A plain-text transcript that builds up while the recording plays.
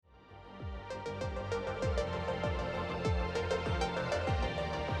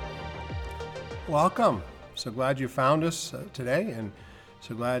welcome. So glad you found us today, and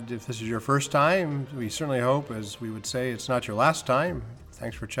so glad if this is your first time. We certainly hope, as we would say, it's not your last time.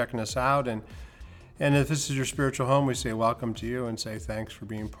 Thanks for checking us out, and if this is your spiritual home, we say welcome to you and say thanks for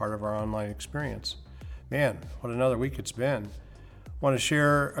being part of our online experience. Man, what another week it's been. I want to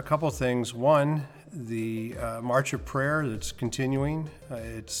share a couple things. One, the March of Prayer that's continuing.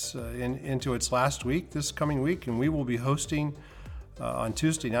 It's into its last week this coming week, and we will be hosting on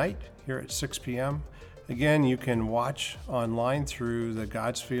Tuesday night here at 6 p.m. Again, you can watch online through the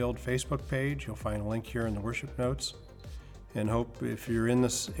Godsfield Facebook page. You'll find a link here in the worship notes. And hope if you're in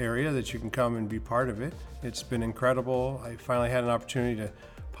this area that you can come and be part of it. It's been incredible. I finally had an opportunity to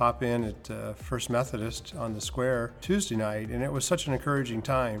pop in at First Methodist on the square Tuesday night, and it was such an encouraging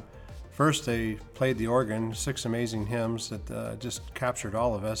time. First, they played the organ, 6 amazing hymns that just captured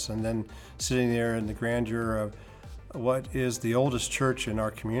all of us, and then sitting there in the grandeur of what is the oldest church in our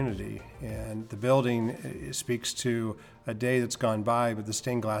community. And the building speaks to a day that's gone by, but the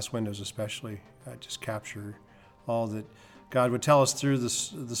stained glass windows especially just capture all that God would tell us through the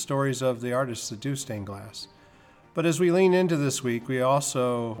stories of the artists that do stained glass. But as we lean into this week, we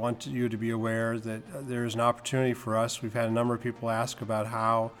also want you to be aware that there is an opportunity for us. We've had a number of people ask about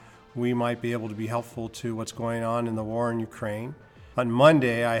how we might be able to be helpful to what's going on in the war in Ukraine. On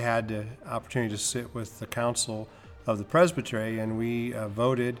Monday, I had the opportunity to sit with the council of the presbytery, and we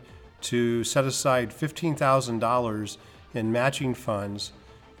voted to set aside $15,000 in matching funds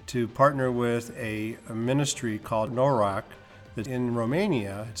to partner with a ministry called Noroc that's in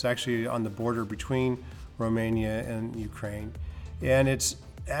Romania. It's actually on the border between Romania and Ukraine. And it's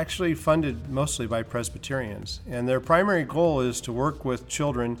actually funded mostly by Presbyterians. And their primary goal is to work with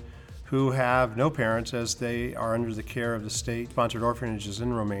children who have no parents as they are under the care of the state-sponsored orphanages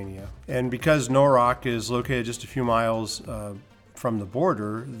in Romania. And because Noroc is located just a few miles from the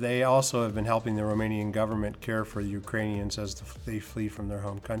border, they also have been helping the Romanian government care for the Ukrainians as they flee from their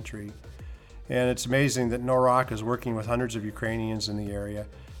home country. And it's amazing that Noroc is working with hundreds of Ukrainians in the area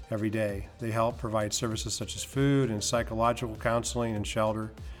every day. They help provide services such as food and psychological counseling and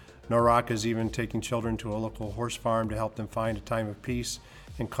shelter. Noroc is even taking children to a local horse farm to help them find a time of peace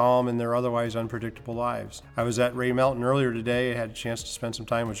and calm in their otherwise unpredictable lives. I was at Ray Melton earlier today. I had a chance to spend some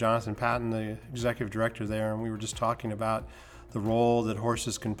time with Jonathan Patton, the executive director there, and we were just talking about the role that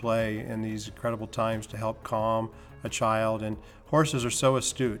horses can play in these incredible times to help calm a child. And horses are so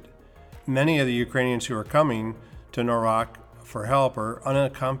astute. Many of the Ukrainians who are coming to Noroc for help are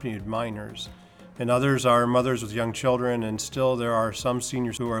unaccompanied minors, and others are mothers with young children, and still there are some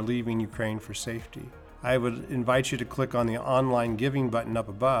seniors who are leaving Ukraine for safety. I would invite you to click on the online giving button up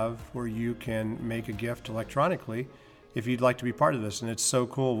above where you can make a gift electronically if you'd like to be part of this. And it's so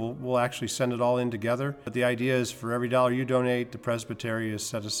cool. We'll actually send it all in together. But the idea is for every dollar you donate, the presbytery has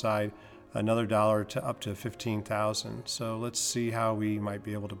set aside another dollar to up to $15,000. So let's see how we might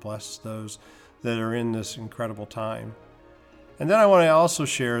be able to bless those that are in this incredible time. And then I want to also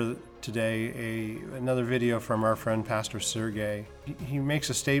share today another video from our friend Pastor Sergey. He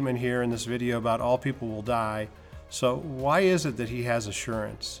makes a statement here in this video about all people will die. So why is it that he has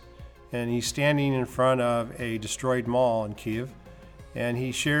assurance? And he's standing in front of a destroyed mall in Kyiv, and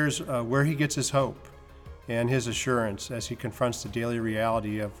he shares where he gets his hope and his assurance as he confronts the daily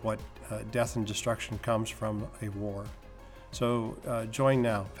reality of what death and destruction comes from a war. So join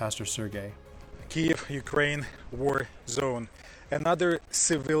now, Pastor Sergey. Kyiv, Ukraine, war zone. Another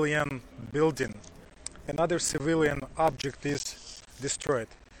civilian building, another civilian object is destroyed.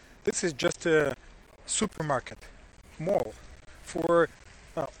 This is just a supermarket, mall for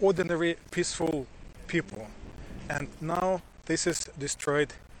ordinary peaceful people. And now this is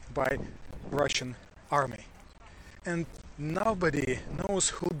destroyed by Russian army. And nobody knows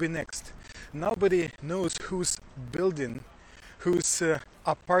who'll be next. Nobody knows whose building, whose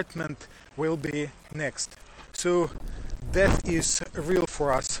apartment will be next. So that is real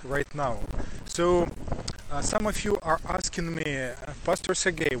for us right now. So some of you are asking me, Pastor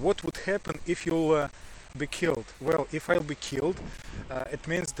Sergey, what would happen if you'll be killed? Well, if I'll be killed, it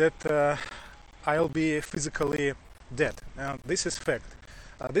means that I'll be physically dead. This is fact.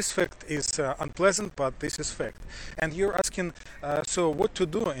 This fact is unpleasant, but this is fact. And you're asking, so what to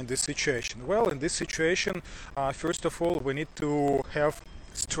do in this situation? Well, in this situation, first of all, we need to have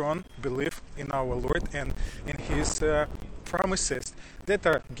strong belief in our Lord and in His promises that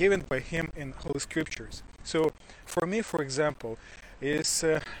are given by Him in Holy Scriptures. So, for me, for example, it's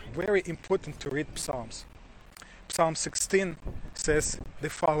very important to read Psalms. Psalm 16 says the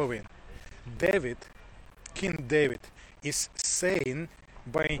following: King David, is saying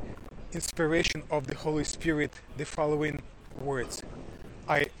by inspiration of the Holy Spirit the following words: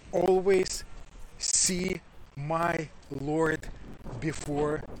 I always see my Lord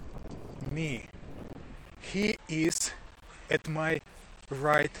before me. He is at my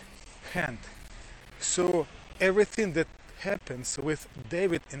right hand. So everything that happens with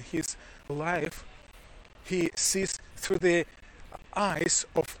David in his life, he sees through the eyes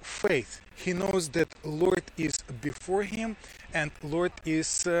of faith. He knows that Lord is before him and Lord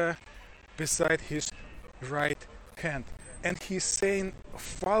is beside his right hand. And he's saying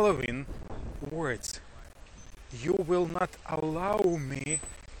following words: you will not allow me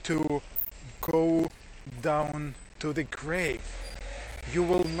to go down to the grave. You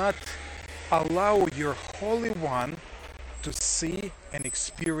will not allow your Holy One to see and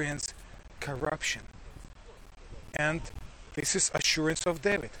experience corruption. And this is assurance of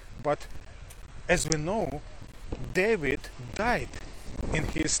David. But as we know, David died in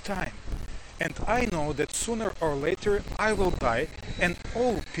his time. And I know that sooner or later I will die and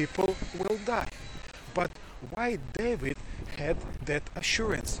all people will die. But why David had that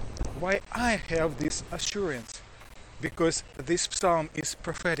assurance? Why I have this assurance? Because this psalm is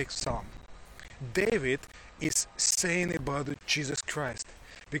prophetic psalm. David is saying about Jesus Christ.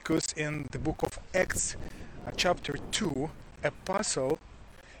 Because in the book of Acts, chapter 2, Apostle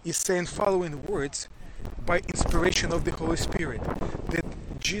is saying following words by inspiration of the Holy Spirit, that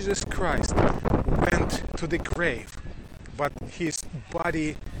Jesus Christ went to the grave, but his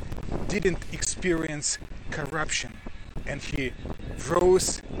body didn't experience corruption, and he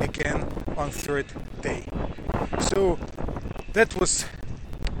rose again on third day. So that was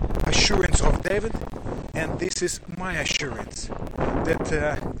assurance of David, and this is my assurance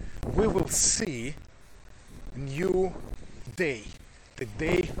that we will see new day, the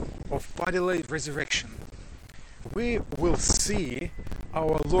day of bodily resurrection. We will see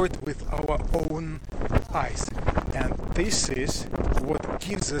our Lord with our own eyes, and this is what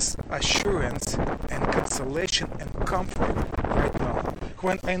gives us assurance and consolation and comfort right now.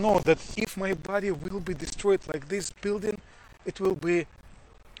 When I know that if my body will be destroyed like this building, it will be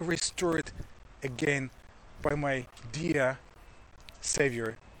restored again by my dear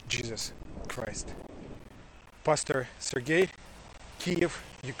Savior Jesus Christ. Pastor Sergei, Kiev,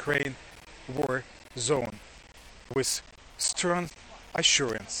 Ukraine, war zone, with strong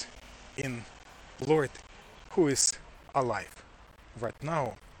assurance in Lord who is alive right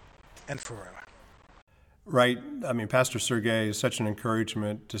now and forever. Right. I mean, Pastor Sergei is such an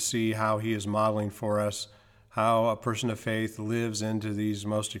encouragement to see how he is modeling for us how a person of faith lives into these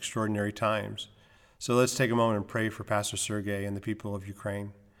most extraordinary times. So let's take a moment and pray for Pastor Sergei and the people of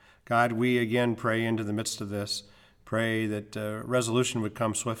Ukraine. God, we again pray into the midst of this. Pray that resolution would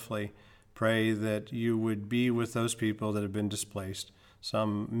come swiftly. Pray that you would be with those people that have been displaced.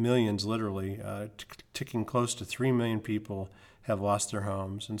 Some millions, literally, ticking close to 3 million people have lost their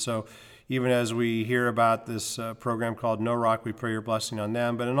homes. And so even as we hear about this program called No Rock, we pray your blessing on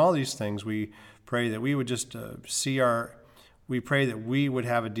them. But in all these things, we pray that we would just we pray that we would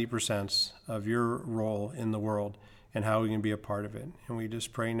have a deeper sense of your role in the world and how we can be a part of it. And we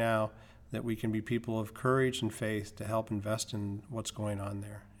just pray now that we can be people of courage and faith to help invest in what's going on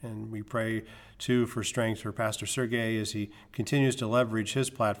there. And we pray, too, for strength for Pastor Sergei as he continues to leverage his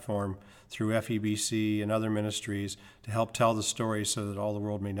platform through FEBC and other ministries to help tell the story so that all the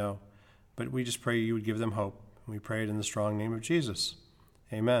world may know. But we just pray you would give them hope. We pray it in the strong name of Jesus.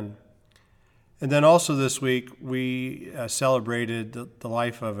 Amen. And then also this week, we celebrated the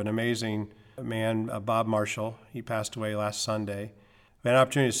life of an amazing man, Bob Marshall. He passed away last Sunday. We had an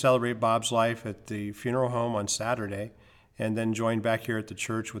opportunity to celebrate Bob's life at the funeral home on Saturday, and then joined back here at the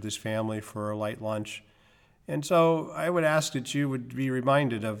church with his family for a light lunch. And so I would ask that you would be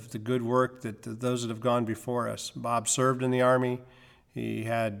reminded of the good work that those that have gone before us. Bob served in the Army. He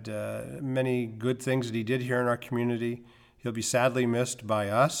had many good things that he did here in our community. He'll be sadly missed by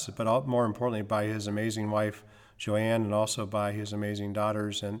us, but more importantly by his amazing wife, Joanne, and also by his amazing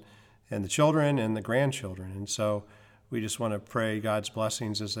daughters and the children and the grandchildren. And so we just want to pray God's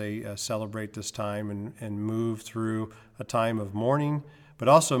blessings as they celebrate this time and move through a time of mourning, but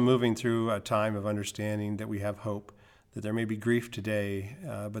also moving through a time of understanding that we have hope, that there may be grief today,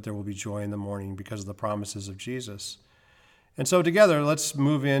 but there will be joy in the morning because of the promises of Jesus. And so together, let's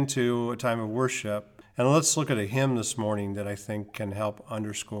move into a time of worship, and let's look at a hymn this morning that I think can help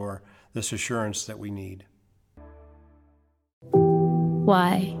underscore this assurance that we need.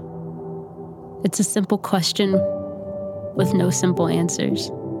 Why? It's a simple question with no simple answers.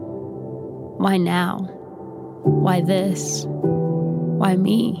 Why now? Why this? Why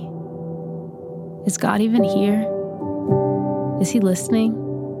me? Is God even here? Is he listening?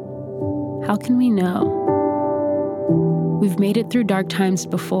 How can we know? We've made it through dark times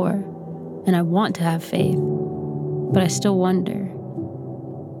before. and I want to have faith, but I still wonder,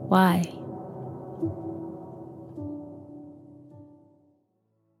 why?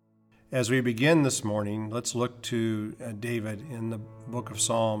 As we begin this morning, let's look to David in the book of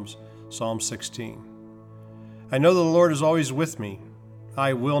Psalms, Psalm 16. I know the Lord is always with me.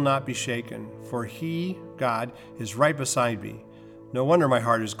 I will not be shaken, for He, God, is right beside me. No wonder my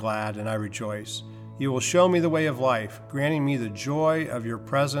heart is glad and I rejoice. You will show me the way of life, granting me the joy of your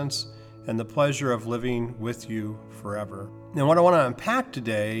presence and the pleasure of living with you forever. And what I want to unpack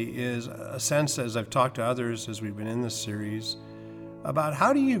today is a sense, as I've talked to others as we've been in this series, about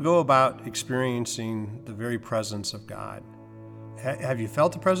how do you go about experiencing the very presence of God? Have you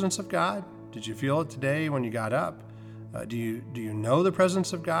felt the presence of God? Did you feel it today when you got up? Do you know the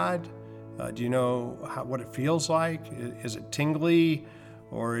presence of God? Do you know what it feels like? Is it tingly,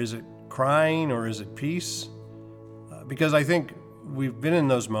 or is it crying, or is it peace? Because I think we've been in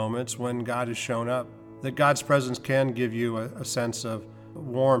those moments when God has shown up, that God's presence can give you a sense of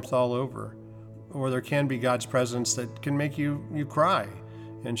warmth all over. Or there can be God's presence that can make you cry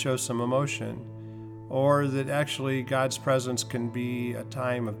and show some emotion. Or that actually God's presence can be a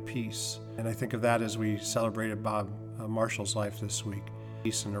time of peace. And I think of that as we celebrated Bob Marshall's life this week.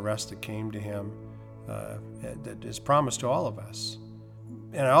 Peace and the rest that came to him that is promised to all of us.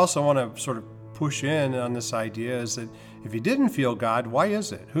 And I also want to sort of push in on this idea is that if you didn't feel God, why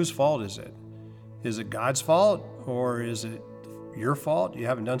is it? Whose fault is it? Is it God's fault, or is it your fault? You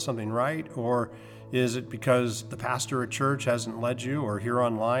haven't done something right? Or is it because the pastor at church hasn't led you, or here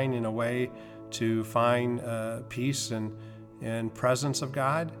online in a way to find peace and presence of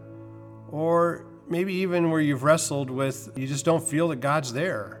God? Or maybe even where you've wrestled with, you just don't feel that God's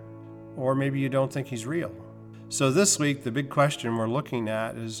there, or maybe you don't think He's real. So this week, the big question we're looking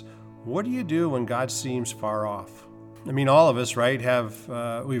at is, what do you do when God seems far off? I mean, all of us, right,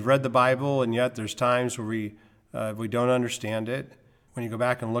 we've read the Bible, and yet there's times where we don't understand it. When you go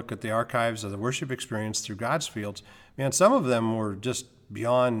back and look at the archives of the worship experience through God's fields, man, some of them were just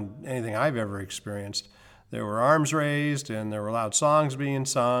beyond anything I've ever experienced. There were arms raised, and there were loud songs being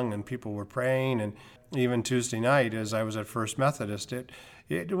sung, and people were praying. And even Tuesday night, as I was at First Methodist,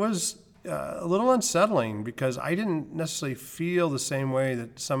 it was a little unsettling because I didn't necessarily feel the same way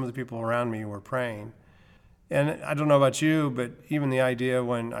that some of the people around me were praying. And I don't know about you, but even the idea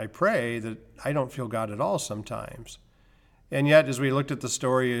when I pray that I don't feel God at all sometimes. And yet, as we looked at the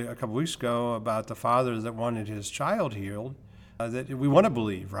story a couple weeks ago about the father that wanted his child healed, that we want to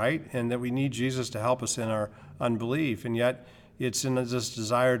believe, right? And that we need Jesus to help us in our unbelief. And yet, it's in this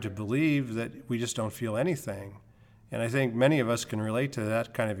desire to believe that we just don't feel anything. And I think many of us can relate to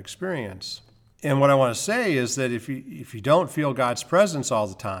that kind of experience. And what I want to say is that if you don't feel God's presence all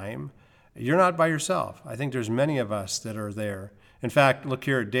the time, you're not by yourself. I think there's many of us that are there. In fact, look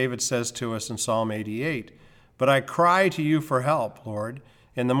here, David says to us in Psalm 88, "But I cry to you for help, Lord.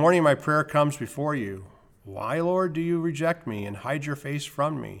 In the morning my prayer comes before you. Why, Lord, do you reject me and hide your face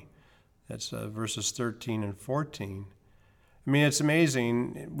from me?" That's verses 13 and 14. I mean, it's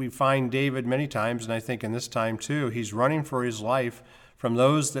amazing. We find David many times, and I think in this time too, he's running for his life from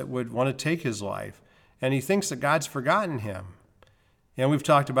those that would want to take his life. And he thinks that God's forgotten him. And we've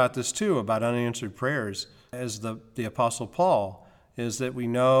talked about this too, about unanswered prayers, as the Apostle Paul, is that we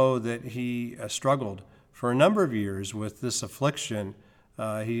know that he struggled for a number of years with this affliction.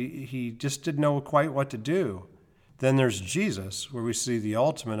 He just didn't know quite what to do. Then there's Jesus, where we see the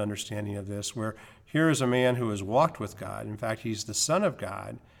ultimate understanding of this, where here is a man who has walked with God. In fact, he's the Son of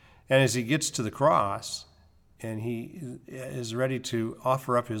God. And as he gets to the cross and he is ready to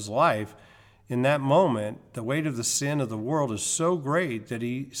offer up his life, in that moment, the weight of the sin of the world is so great that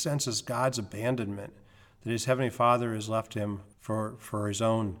he senses God's abandonment, that his Heavenly Father has left him for his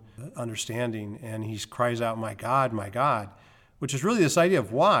own understanding. And he cries out, my God, which is really this idea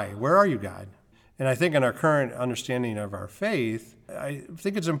of why? Where are you, God? And I think in our current understanding of our faith, I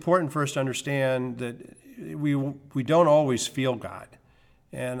think it's important for us to understand that we don't always feel God.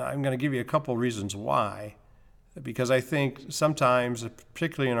 And I'm going to give you a couple reasons why. Because I think sometimes,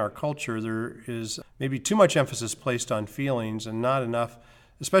 particularly in our culture, there is maybe too much emphasis placed on feelings and not enough,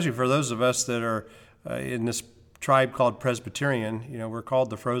 especially for those of us that are in this tribe called Presbyterian. You know, we're called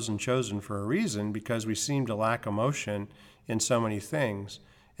the frozen chosen for a reason, because we seem to lack emotion in so many things.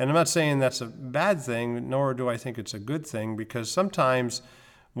 And I'm not saying that's a bad thing, nor do I think it's a good thing, because sometimes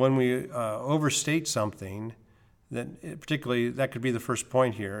when we overstate something, that particularly that could be the first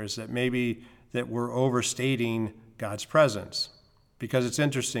point here, is that maybe that we're overstating God's presence. Because it's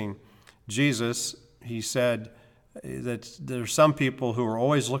interesting, Jesus, he said that there are some people who are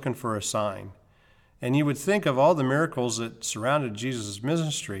always looking for a sign. And you would think of all the miracles that surrounded Jesus'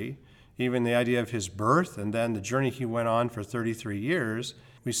 ministry, even the idea of his birth and then the journey he went on for 33 years.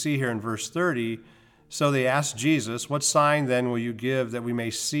 We see here in verse 30, so they asked Jesus, what sign then will you give that we may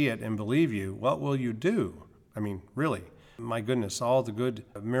see it and believe you? What will you do? I mean, really, my goodness, all the good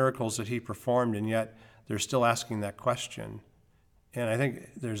miracles that he performed, and yet they're still asking that question. And I think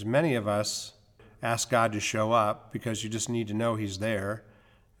there's many of us ask God to show up because you just need to know he's there.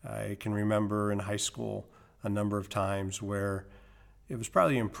 I can remember in high school a number of times where it was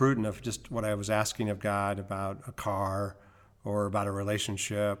probably imprudent of just what I was asking of God about a car or about a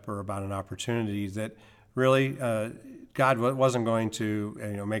relationship or about an opportunity that really God wasn't going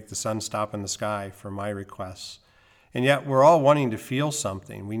to make the sun stop in the sky for my requests. And yet we're all wanting to feel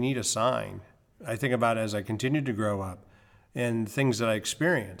something. We need a sign. I think about it as I continued to grow up and things that I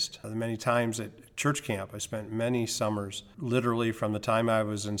experienced. Many times at church camp, I spent many summers, literally from the time I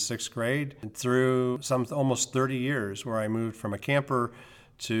was in 6th grade through some almost 30 years, where I moved from a camper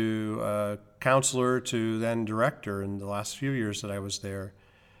to counselor to then director in the last few years that I was there.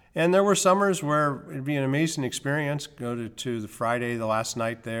 And there were summers where it'd be an amazing experience, go to the Friday, the last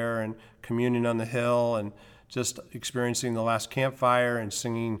night there, and communion on the hill, and just experiencing the last campfire and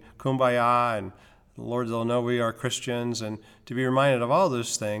singing Kumbaya and Lord, they'll know we are Christians, and to be reminded of all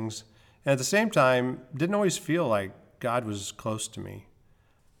those things. And at the same time, didn't always feel like God was close to me.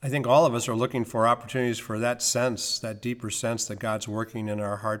 I think all of us are looking for opportunities for that sense, that deeper sense that God's working in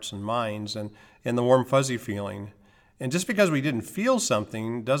our hearts and minds, and the warm, fuzzy feeling. And just because we didn't feel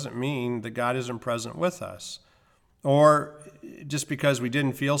something doesn't mean that God isn't present with us. Or just because we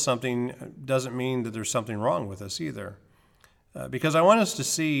didn't feel something doesn't mean that there's something wrong with us either. Because I want us to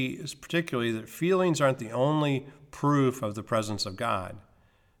see, particularly, that feelings aren't the only proof of the presence of God.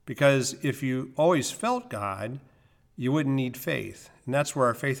 Because if you always felt God, you wouldn't need faith. And that's where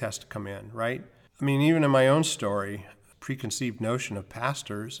our faith has to come in, right? I mean, even in my own story, preconceived notion of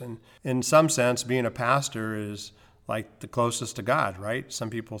pastors, and in some sense, being a pastor is like the closest to God, right? Some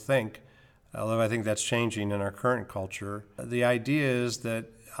people think, although I think that's changing in our current culture, the idea is that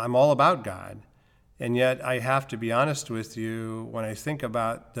I'm all about God. And yet I have to be honest with you, when I think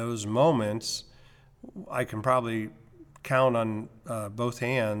about those moments, I can probably count on both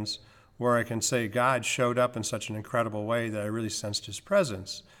hands where I can say God showed up in such an incredible way that I really sensed his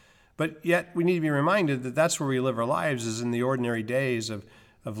presence. But yet we need to be reminded that that's where we live our lives, is in the ordinary days of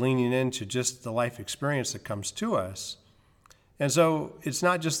leaning into just the life experience that comes to us. And so it's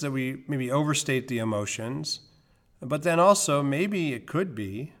not just that we maybe overstate the emotions, but then also maybe it could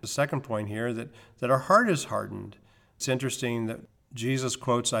be, the second point here, that our heart is hardened. It's interesting that Jesus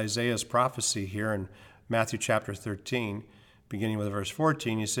quotes Isaiah's prophecy here in Matthew chapter 13, beginning with verse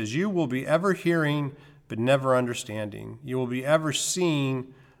 14. He says, you will be ever hearing, but never understanding. You will be ever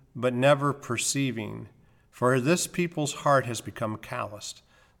seeing, but never perceiving. For this people's heart has become calloused.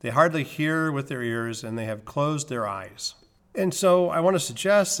 They hardly hear with their ears, and they have closed their eyes. And so I want to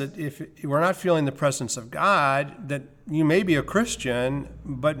suggest that if we're not feeling the presence of God, that you may be a Christian,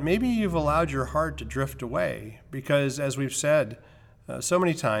 but maybe you've allowed your heart to drift away. Because as we've said so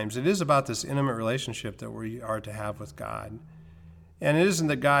many times, it is about this intimate relationship that we are to have with God. And it isn't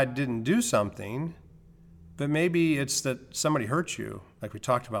that God didn't do something, but maybe it's that somebody hurt you, like we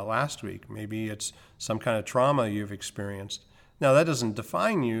talked about last week. Maybe it's some kind of trauma you've experienced. Now, that doesn't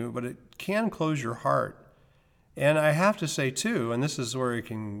define you, but it can close your heart. And I have to say, too, and this is where it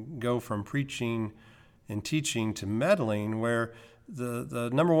can go from preaching and teaching to meddling, where the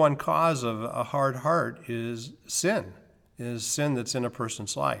number one cause of a hard heart is sin that's in a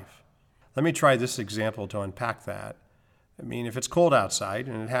person's life. Let me try this example to unpack that. I mean, if it's cold outside,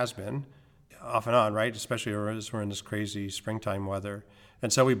 and it has been, off and on, right, especially as we're in this crazy springtime weather,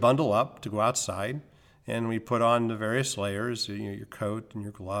 and so we bundle up to go outside, and we put on the various layers, your coat and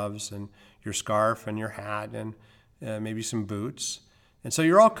your gloves and your scarf and your hat and maybe some boots. And so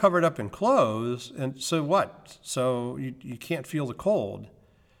you're all covered up in clothes. And so what? So you can't feel the cold.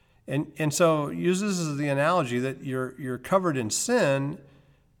 And so uses as the analogy that you're covered in sin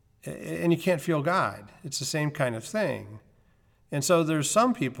and you can't feel God. It's the same kind of thing. And so there's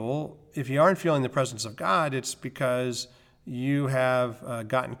some people, if you aren't feeling the presence of God, it's because you have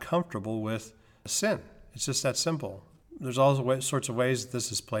gotten comfortable with sin. It's just that simple. There's all sorts of ways that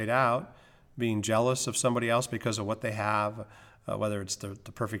this is played out, being jealous of somebody else because of what they have, whether it's the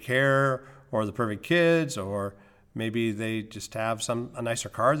perfect hair or the perfect kids, or maybe they just have a nicer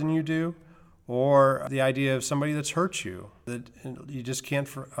car than you do, or the idea of somebody that's hurt you, that you just can't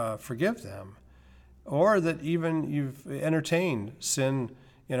forgive them, or that even you've entertained sin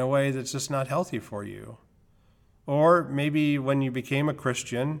in a way that's just not healthy for you. Or maybe when you became a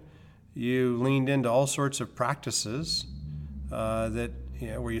Christian, you leaned into all sorts of practices that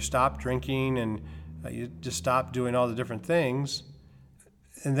where you stop drinking and you just stop doing all the different things.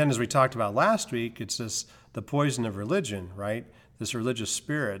 And then, as we talked about last week, it's the poison of religion, right? This religious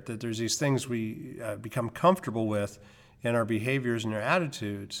spirit, that there's these things we become comfortable with in our behaviors and our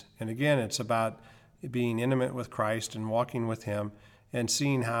attitudes. And again, it's about being intimate with Christ and walking with him and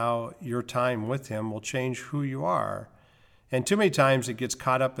seeing how your time with him will change who you are. And too many times it gets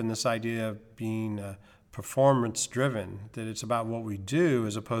caught up in this idea of being performance driven, that it's about what we do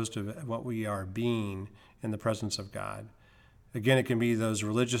as opposed to what we are being in the presence of God. Again, it can be those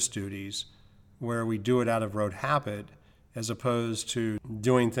religious duties where we do it out of rote habit as opposed to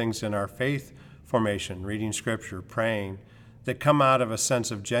doing things in our faith formation, reading scripture, praying, that come out of a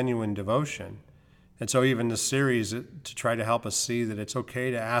sense of genuine devotion. And so even this series to try to help us see that it's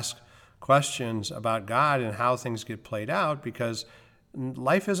okay to ask questions about God and how things get played out, because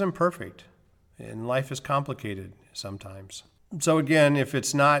life isn't perfect and life is complicated sometimes. So again, if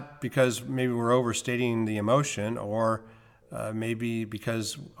it's not because maybe we're overstating the emotion or maybe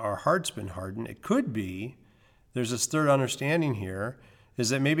because our heart's been hardened, it could be there's this third understanding here, is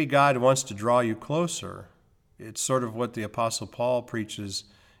that maybe God wants to draw you closer. It's sort of what the Apostle Paul preaches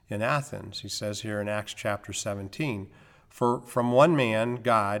in Athens. He says here in Acts chapter 17, "For from one man,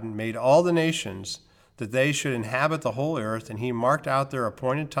 God, made all the nations, that they should inhabit the whole earth, and he marked out their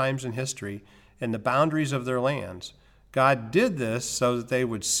appointed times in history and the boundaries of their lands. God did this so that they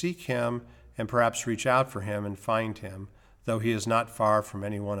would seek him and perhaps reach out for him and find him, though he is not far from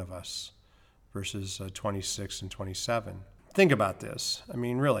any one of us." Verses 26 and 27. Think about this. I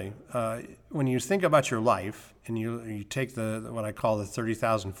mean, really, when you think about your life and you take what I call the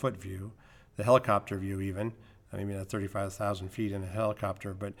 30,000-foot view, the helicopter view even, maybe not 35,000 feet in a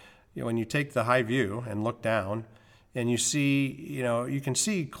helicopter, but when you take the high view and look down and you see, you can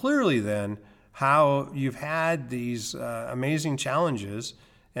see clearly then how you've had these amazing challenges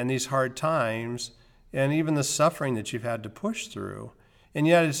and these hard times and even the suffering that you've had to push through. And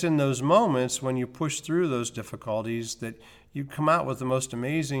yet it's in those moments when you push through those difficulties that you come out with the most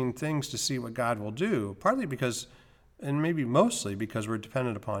amazing things to see what God will do, partly because, and maybe mostly because we're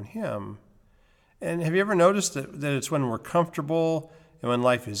dependent upon him. And have you ever noticed that it's when we're comfortable and when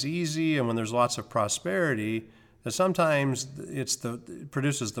life is easy and when there's lots of prosperity that sometimes it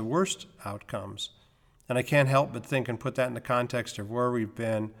produces the worst outcomes? And I can't help but think and put that in the context of where we've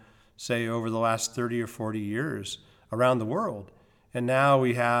been, say, over the last 30 or 40 years around the world. And now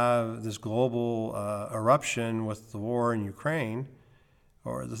we have this global eruption with the war in Ukraine,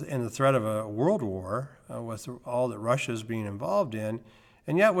 and the threat of a world war with all that Russia's being involved in.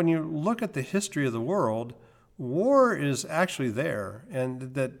 And yet when you look at the history of the world, war is actually there,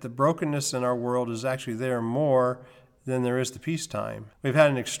 and that the brokenness in our world is actually there more than there is the peacetime. We've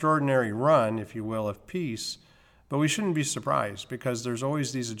had an extraordinary run, if you will, of peace, but we shouldn't be surprised because there's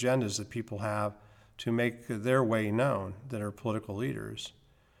always these agendas that people have to make their way known that are political leaders.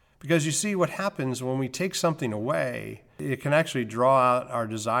 Because you see what happens when we take something away, it can actually draw out our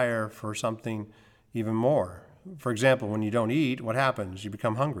desire for something even more. For example, when you don't eat, what happens? You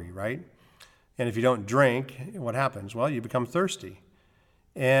become hungry, right? And if you don't drink, what happens? Well, you become thirsty.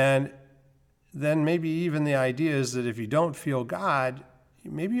 And then maybe even the idea is that if you don't feel God,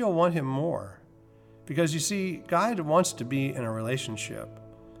 maybe you'll want him more. Because you see, God wants to be in a relationship.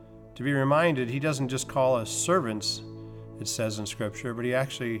 To be reminded, he doesn't just call us servants, it says in Scripture, but he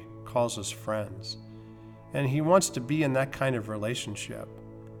actually calls us friends. And he wants to be in that kind of relationship.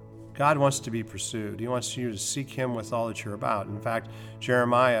 God wants to be pursued. He wants you to seek him with all that you're about. In fact,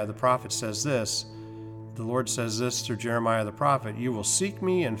 Jeremiah, the prophet, says this. The Lord says this through Jeremiah the prophet, "You will seek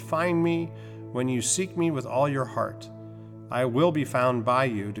me and find me when you seek me with all your heart. I will be found by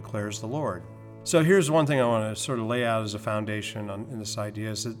you, declares the Lord." So here's one thing I want to sort of lay out as a foundation in this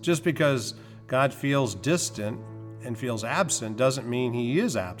idea, is that just because God feels distant and feels absent doesn't mean he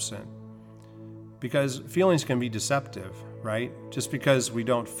is absent. Because feelings can be deceptive, right? Just because we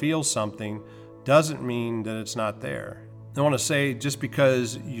don't feel something doesn't mean that it's not there. I want to say just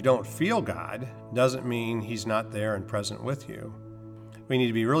because you don't feel God doesn't mean he's not there and present with you. We need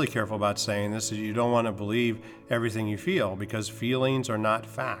to be really careful about saying this, is you don't want to believe everything you feel, because feelings are not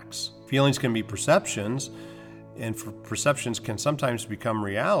facts. Feelings can be perceptions, and perceptions can sometimes become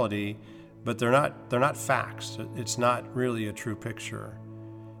reality, but they're not facts. It's not really a true picture.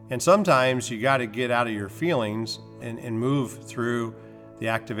 And sometimes you got to get out of your feelings and move through the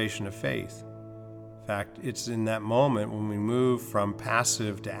activation of faith. In fact, it's in that moment when we move from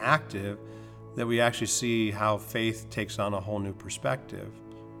passive to active that we actually see how faith takes on a whole new perspective.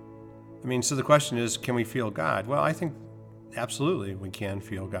 I mean, so the question is, can we feel God? Well, I think absolutely we can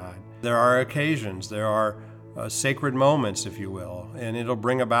feel God. There are occasions, there are sacred moments, if you will, and it'll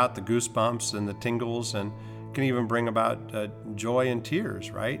bring about the goosebumps and the tingles, and can even bring about joy and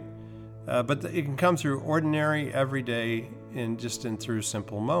tears, right? But it can come through ordinary, everyday, and through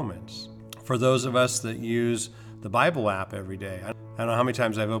simple moments. For those of us that use the Bible app every day, I don't know how many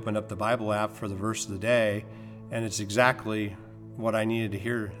times I've opened up the Bible app for the verse of the day, and it's exactly what I needed to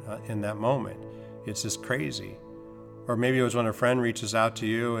hear in that moment. It's just crazy. Or maybe it was when a friend reaches out to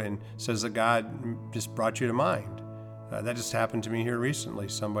you and says that God just brought you to mind. That just happened to me here recently.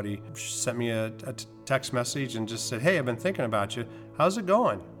 Somebody sent me a text message and just said, "Hey, I've been thinking about you. How's it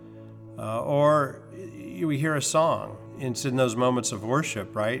going?" Or we hear a song. It's in those moments of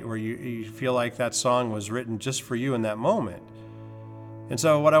worship, right, where you feel like that song was written just for you in that moment. And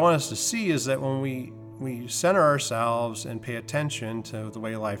so what I want us to see is that when we center ourselves and pay attention to the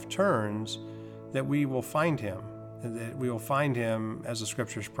way life turns, that we will find Him. And that we will find Him as the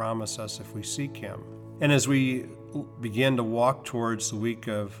Scriptures promise us if we seek Him. And as we begin to walk towards the week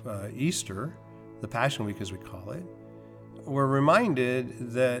of Easter, the Passion Week as we call it, we're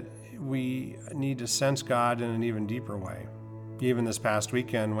reminded that we need to sense God in an even deeper way. Even this past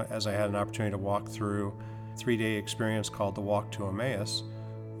weekend, as I had an opportunity to walk through a 3-day experience called the Walk to Emmaus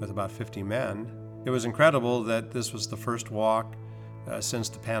with about 50 men, it was incredible that this was the first walk since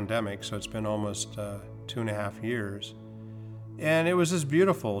the pandemic, so it's been almost 2.5 years. And it was just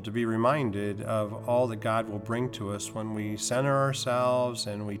beautiful to be reminded of all that God will bring to us when we center ourselves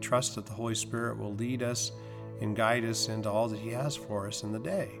and we trust that the Holy Spirit will lead us and guide us into all that He has for us in the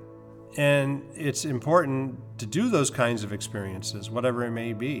day. And it's important to do those kinds of experiences, whatever it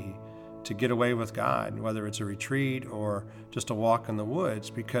may be, to get away with God, whether it's a retreat or just a walk in the woods,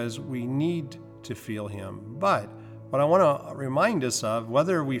 because we need to feel Him. But what I want to remind us of,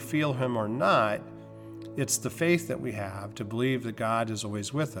 whether we feel Him or not, it's the faith that we have to believe that God is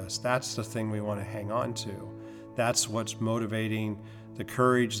always with us. That's the thing we want to hang on to. That's what's motivating the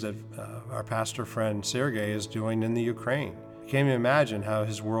courage that our pastor friend Sergei is doing in the Ukraine. I can't even imagine how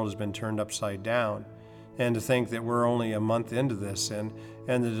his world has been turned upside down. And to think that we're only a month into this and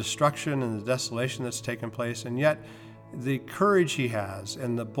the destruction and the desolation that's taken place, and yet the courage he has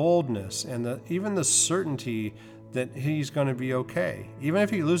and the boldness and even the certainty that he's going to be okay, even if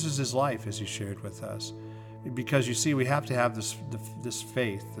he loses his life, as he shared with us. Because you see, we have to have this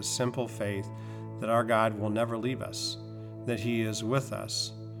faith, this simple faith, that our God will never leave us, that He is with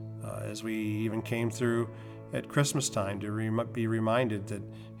us. As we even came through at Christmas time to be reminded that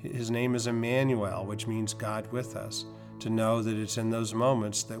His name is Emmanuel, which means God with us. To know that it's in those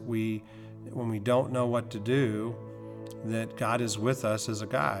moments that when we don't know what to do, that God is with us as a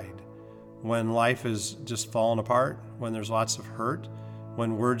guide. When life is just falling apart, when there's lots of hurt,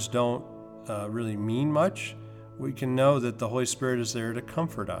 when words don't really mean much, we can know that the Holy Spirit is there to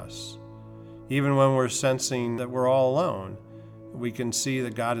comfort us. Even when we're sensing that we're all alone, we can see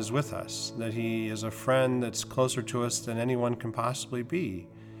that God is with us, that He is a friend that's closer to us than anyone can possibly be.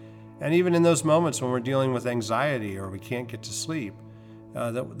 And even in those moments when we're dealing with anxiety or we can't get to sleep,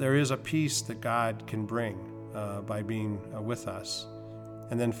 that there is a peace that God can bring by being with us.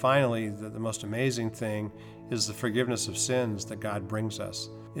 And then finally, the most amazing thing is the forgiveness of sins that God brings us.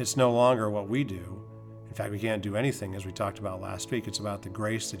 It's no longer what we do. In fact, we can't do anything, as we talked about last week. It's about the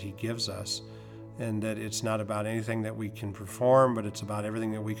grace that He gives us, and that it's not about anything that we can perform, but it's about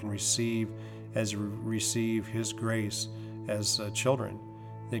everything that we can receive as we receive His grace as children.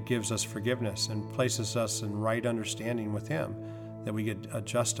 That gives us forgiveness and places us in right understanding with Him, that we get a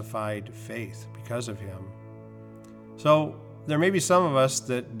justified faith because of Him. So there may be some of us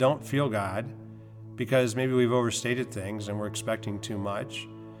that don't feel God because maybe we've overstated things and we're expecting too much.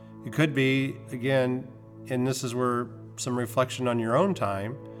 It could be, again, and this is where some reflection on your own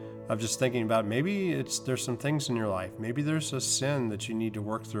time of just thinking about maybe there's some things in your life. Maybe there's a sin that you need to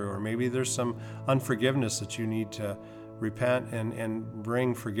work through, or maybe there's some unforgiveness that you need to repent and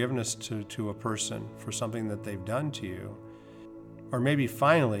bring forgiveness to a person for something that they've done to you. Or maybe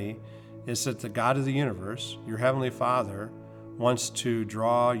finally, it's that the God of the universe, your Heavenly Father, wants to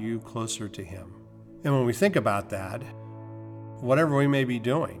draw you closer to Him. And when we think about that, whatever we may be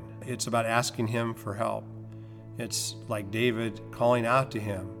doing, it's about asking Him for help. It's like David calling out to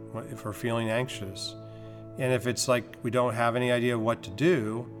Him if we're feeling anxious. And if it's like we don't have any idea what to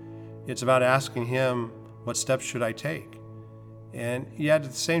do, it's about asking Him, what steps should I take? And yet at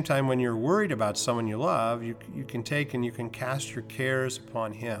the same time, when you're worried about someone you love, you can take and you can cast your cares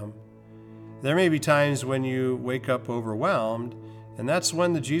upon Him. There may be times when you wake up overwhelmed, and that's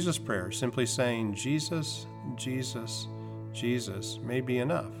when the Jesus prayer, simply saying, Jesus, Jesus, Jesus, may be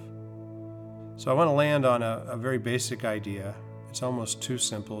enough. So I want to land on a very basic idea It's almost too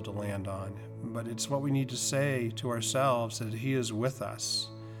simple to land on, but it's what we need to say to ourselves, that He is with us,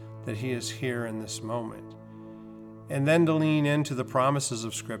 that He is here in this moment. And then to lean into the promises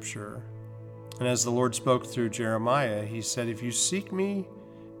of Scripture. And as the Lord spoke through Jeremiah, He said, if you seek me,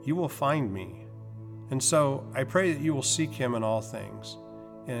 you will find me. And so I pray that you will seek Him in all things.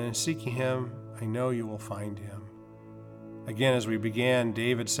 And in seeking Him, I know you will find Him. Again, as we began,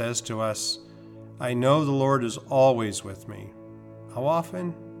 David says to us, I know the Lord is always with me. How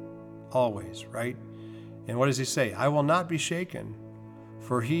often? Always, right? And what does he say? I will not be shaken,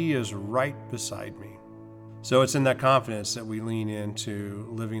 for He is right beside me. So it's in that confidence that we lean into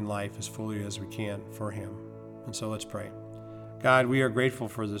living life as fully as we can for Him. And so let's pray. God, we are grateful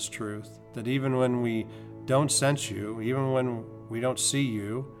for this truth, that even when we don't sense you, even when we don't see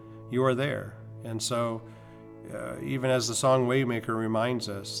you, you are there. And so even as the song Waymaker reminds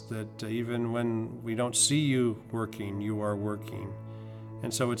us, that even when we don't see you working, you are working.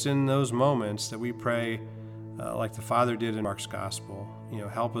 And so it's in those moments that we pray, like the Father did in Mark's Gospel,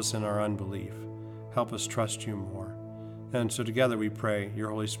 help us in our unbelief. Help us trust you more. And so together we pray your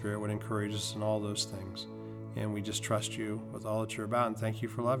Holy Spirit would encourage us in all those things. And we just trust you with all that you're about, and thank you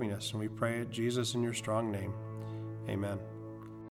for loving us. And we pray it, Jesus, in your strong name. Amen.